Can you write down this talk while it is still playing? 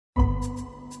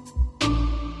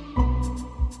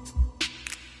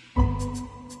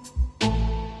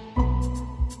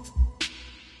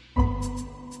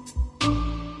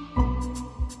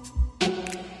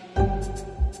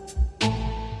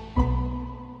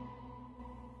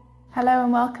Hello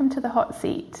and welcome to The Hot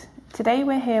Seat. Today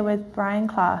we're here with Brian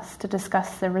Klaas to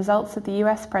discuss the results of the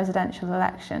US presidential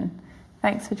election.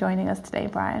 Thanks for joining us today,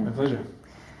 Brian. My pleasure.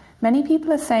 Many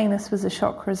people are saying this was a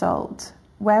shock result.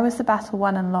 Where was the battle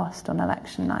won and lost on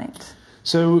election night?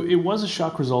 So it was a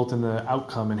shock result in the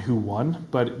outcome and who won,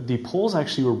 but the polls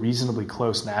actually were reasonably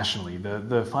close nationally.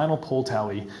 The final poll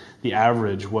tally, the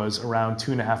average, was around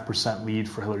 2.5% lead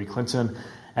for Hillary Clinton,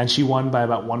 and she won by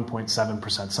about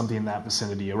 1.7%, something in that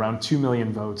vicinity, around 2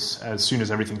 million votes. As soon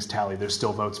as everything's tallied, there's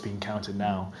still votes being counted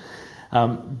now.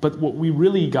 But what we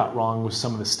really got wrong was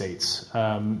some of the states,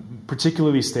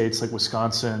 particularly states like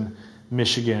Wisconsin,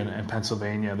 Michigan, and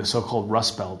Pennsylvania, the so-called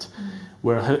Rust Belt,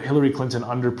 where Hillary Clinton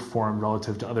underperformed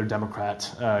relative to other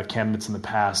Democrat candidates in the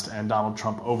past, and Donald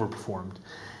Trump overperformed.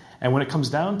 And when it comes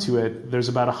down to it, there's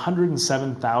about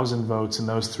 107,000 votes in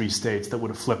those three states that would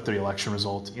have flipped the election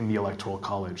result in the Electoral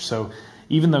College. So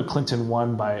even though Clinton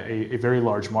won by a very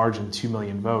large margin, 2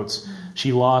 million votes,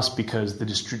 she lost because the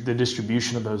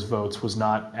distribution of those votes was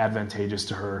not advantageous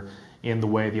to her in the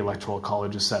way the Electoral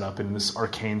College is set up in this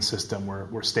arcane system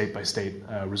where state-by-state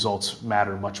results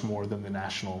matter much more than the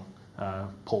national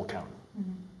poll count.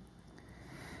 Mm-hmm.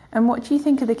 And what do you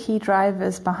think are the key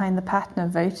drivers behind the pattern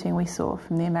of voting we saw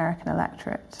from the American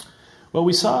electorate? Well,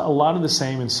 we saw a lot of the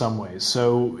same in some ways.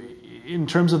 So in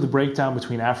terms of the breakdown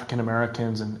between African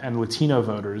Americans and Latino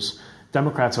voters,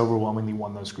 Democrats overwhelmingly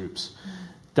won those groups.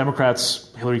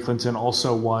 Democrats, Hillary Clinton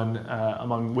also won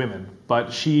among women,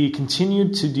 but she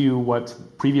continued to do what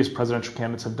previous presidential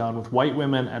candidates have done with white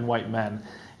women and white men,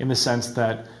 in the sense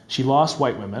that she lost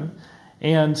white women,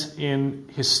 and in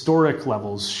historic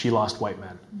levels, she lost white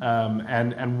men.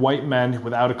 And white men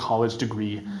without a college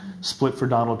degree split for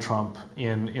Donald Trump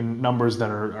in numbers that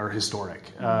are historic.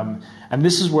 And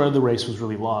this is where the race was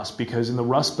really lost, because in the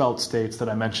Rust Belt states that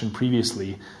I mentioned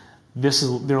previously, there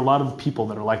are a lot of people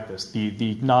that are like this.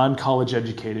 The non-college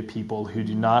educated people who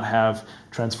do not have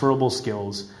transferable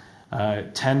skills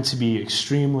tend to be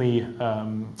extremely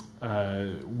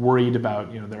worried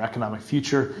about their economic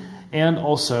future, and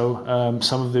also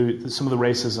some of the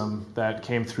racism that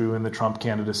came through in the Trump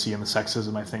candidacy and the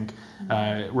sexism, I think,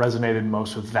 resonated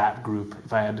most with that group,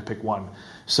 if I had to pick one.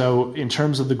 So in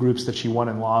terms of the groups that she won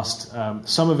and lost,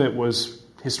 some of it was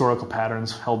historical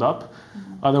patterns held up.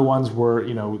 Other ones were,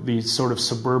 the sort of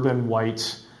suburban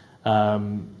white,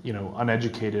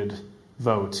 uneducated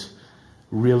vote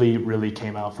really, really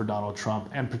came out for Donald Trump,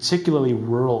 and particularly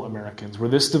rural Americans, where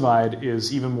this divide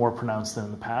is even more pronounced than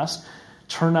in the past.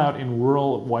 Turnout in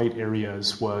rural white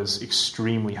areas was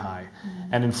extremely high.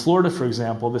 And in Florida, for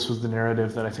example, this was the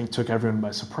narrative that I think took everyone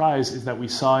by surprise, is that we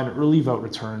saw in early vote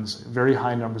returns very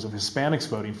high numbers of Hispanics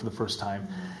voting for the first time.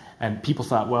 And people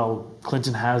thought, well,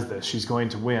 Clinton has this, she's going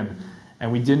to win.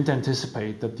 And we didn't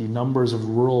anticipate that the numbers of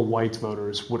rural white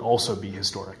voters would also be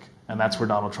historic. And that's where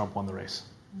Donald Trump won the race.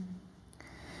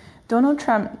 Donald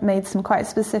Trump made some quite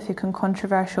specific and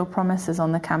controversial promises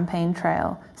on the campaign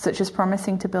trail, such as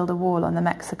promising to build a wall on the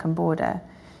Mexican border.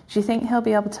 Do you think he'll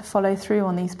be able to follow through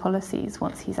on these policies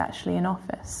once he's actually in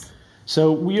office?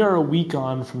 So we are a week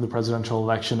on from the presidential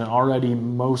election, and already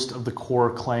most of the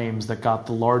core claims that got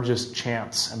the largest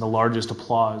chants and the largest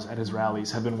applause at his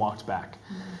rallies have been walked back.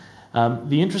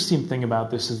 The interesting thing about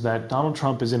this is that Donald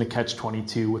Trump is in a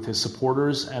catch-22 with his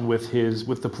supporters and with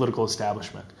the political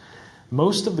establishment.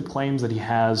 Most of the claims that he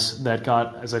has that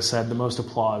got, as I said, the most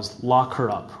applause, lock her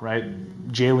up, right?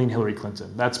 Jailing Hillary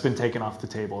Clinton. That's been taken off the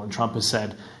table, and Trump has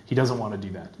said he doesn't want to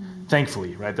do that.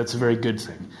 Thankfully, right? That's a very good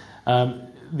thing.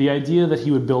 The idea that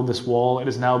he would build this wall, it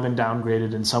has now been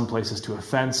downgraded in some places to a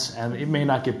fence, and it may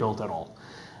not get built at all.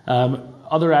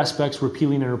 Other aspects,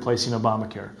 repealing and replacing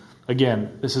Obamacare.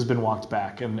 Again, this has been walked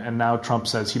back, and now Trump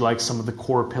says he likes some of the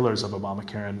core pillars of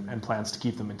Obamacare and plans to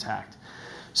keep them intact.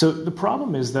 So the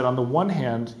problem is that on the one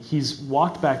hand, he's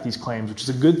walked back these claims, which is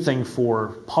a good thing for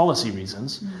policy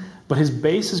reasons, but his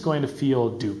base is going to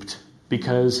feel duped,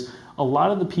 because a lot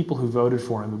of the people who voted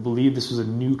for him, who believed this was a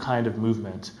new kind of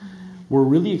movement, were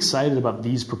really excited about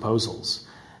these proposals.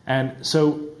 And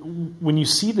so when you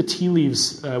see the tea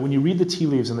leaves, when you read the tea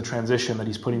leaves in the transition that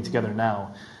he's putting together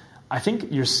now, I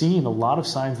think you're seeing a lot of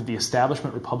signs that the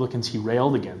establishment Republicans he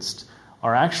railed against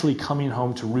are actually coming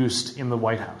home to roost in the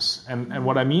White House. And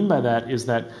what I mean by that is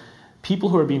that people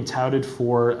who are being touted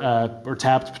for or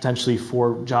tapped potentially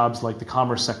for jobs like the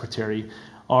Commerce Secretary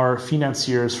are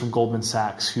financiers from Goldman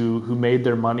Sachs who made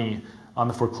their money on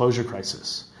the foreclosure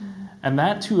crisis. And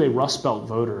that, to a Rust Belt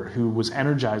voter who was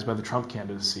energized by the Trump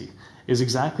candidacy, is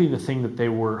exactly the thing that they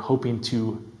were hoping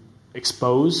to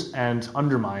expose and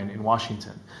undermine in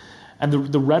Washington. And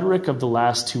the rhetoric of the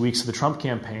last 2 weeks of the Trump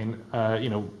campaign,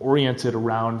 oriented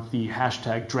around the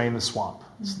hashtag Drain the Swamp.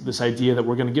 This idea that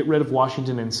we're going to get rid of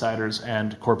Washington insiders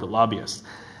and corporate lobbyists.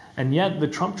 And yet the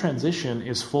Trump transition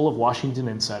is full of Washington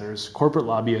insiders, corporate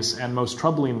lobbyists, and most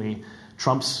troublingly,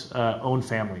 Trump's own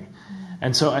family.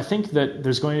 And so I think that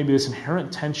there's going to be this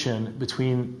inherent tension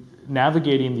between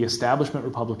navigating the establishment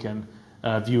Republican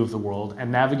view of the world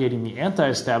and navigating the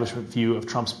anti-establishment view of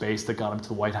Trump's base that got him to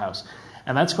the White House.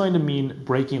 And that's going to mean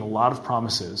breaking a lot of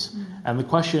promises. And the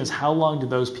question is, how long do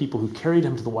those people who carried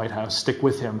him to the White House stick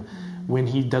with him when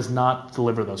he does not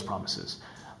deliver those promises?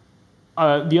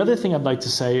 The other thing I'd like to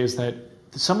say is that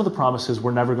some of the promises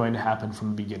were never going to happen from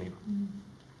the beginning.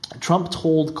 Trump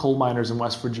told coal miners in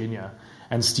West Virginia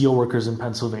and steel workers in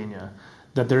Pennsylvania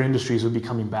that their industries would be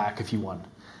coming back if he won.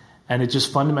 And it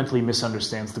just fundamentally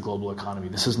misunderstands the global economy.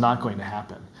 This is not going to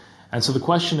happen. And so the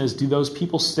question is, do those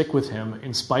people stick with him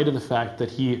in spite of the fact that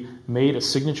he made a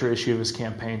signature issue of his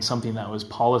campaign something that was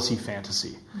policy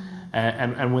fantasy?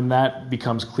 And when that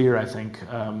becomes clear, I think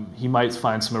he might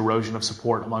find some erosion of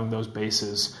support among those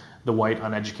bases, the white,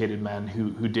 uneducated men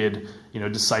who did,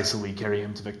 decisively carry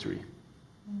him to victory.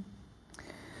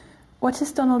 What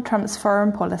is Donald Trump's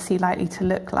foreign policy likely to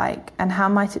look like, and how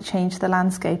might it change the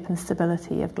landscape and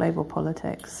stability of global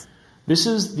politics? This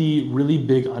is the really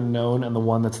big unknown and the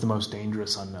one that's the most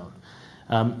dangerous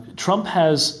unknown. Trump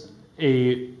has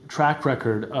a track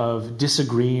record of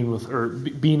disagreeing with or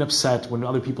being upset when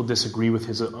other people disagree with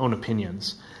his own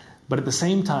opinions. But at the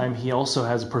same time, he also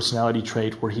has a personality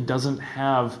trait where he doesn't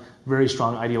have very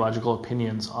strong ideological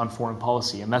opinions on foreign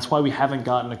policy. And that's why we haven't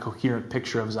gotten a coherent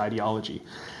picture of his ideology.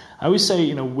 I always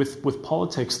say, with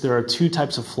politics, there are two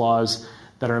types of flaws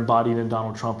that are embodied in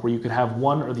Donald Trump, where you could have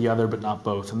one or the other, but not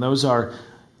both. And those are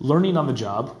learning on the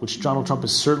job, which Donald Trump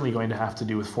is certainly going to have to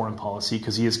do with foreign policy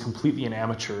because he is completely an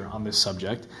amateur on this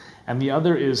subject. And the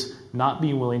other is not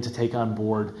being willing to take on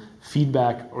board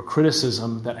feedback or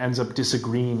criticism that ends up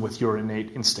disagreeing with your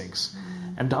innate instincts.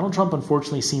 And Donald Trump,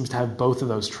 unfortunately, seems to have both of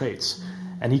those traits.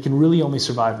 And he can really only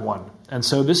survive one. And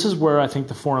so this is where I think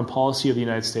the foreign policy of the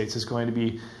United States is going to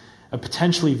be a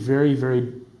potentially very,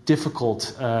 very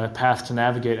difficult path to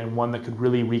navigate, and one that could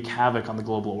really wreak havoc on the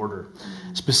global order.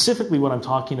 Specifically, what I'm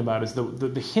talking about is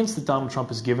the hints that Donald Trump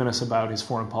has given us about his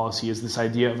foreign policy is this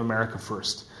idea of America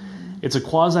first. It's a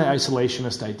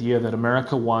quasi-isolationist idea that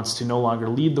America wants to no longer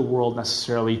lead the world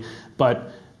necessarily,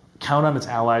 but count on its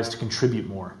allies to contribute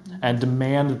more and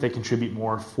demand that they contribute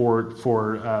more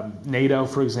for NATO,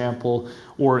 for example,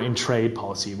 or in trade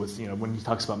policy with when he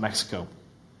talks about Mexico.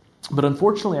 But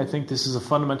unfortunately, I think this is a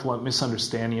fundamental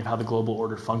misunderstanding of how the global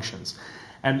order functions.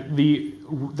 And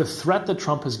the threat that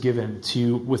Trump has given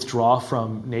to withdraw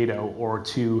from NATO or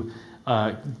to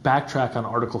backtrack on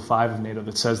Article 5 of NATO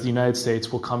that says the United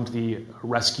States will come to the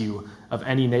rescue of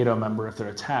any NATO member if they're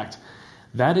attacked,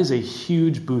 that is a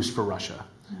huge boost for Russia.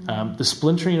 The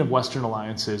splintering of Western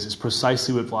alliances is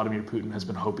precisely what Vladimir Putin has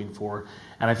been hoping for.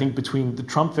 And I think between the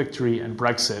Trump victory and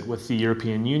Brexit, with the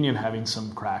European Union having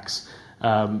some cracks,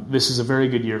 this is a very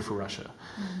good year for Russia.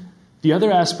 The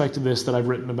other aspect of this that I've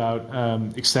written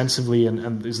about extensively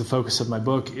and is the focus of my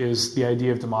book is the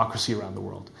idea of democracy around the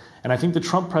world. And I think the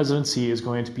Trump presidency is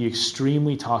going to be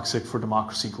extremely toxic for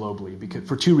democracy globally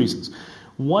for two reasons.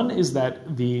 One is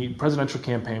that the presidential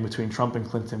campaign between Trump and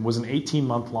Clinton was an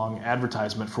 18-month-long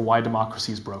advertisement for why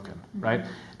democracy is broken, right?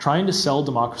 Trying to sell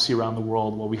democracy around the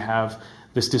world while we have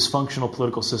this dysfunctional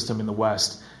political system in the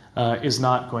West is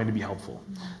not going to be helpful.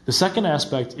 The second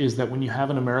aspect is that when you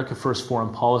have an America First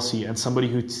foreign policy and somebody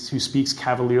who speaks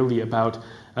cavalierly about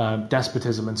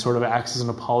despotism and sort of acts as an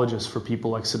apologist for people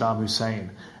like Saddam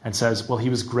Hussein and says, well, he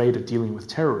was great at dealing with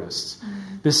terrorists,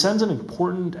 this sends an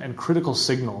important and critical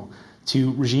signal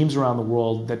to regimes around the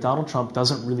world that Donald Trump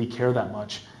doesn't really care that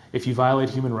much if you violate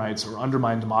human rights or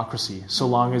undermine democracy, so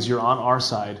long as you're on our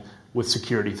side with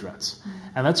security threats.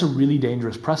 And that's a really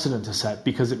dangerous precedent to set,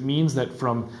 because it means that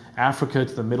from Africa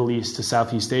to the Middle East to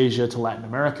Southeast Asia to Latin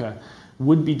America,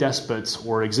 would-be despots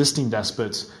or existing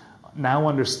despots now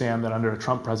understand that under a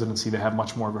Trump presidency they have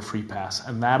much more of a free pass.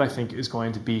 And that, I think, is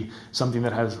going to be something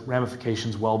that has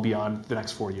ramifications well beyond the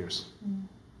next 4 years.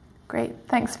 Great.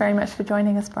 Thanks very much for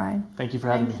joining us, Brian. Thank you for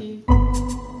having me. Thank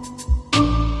you.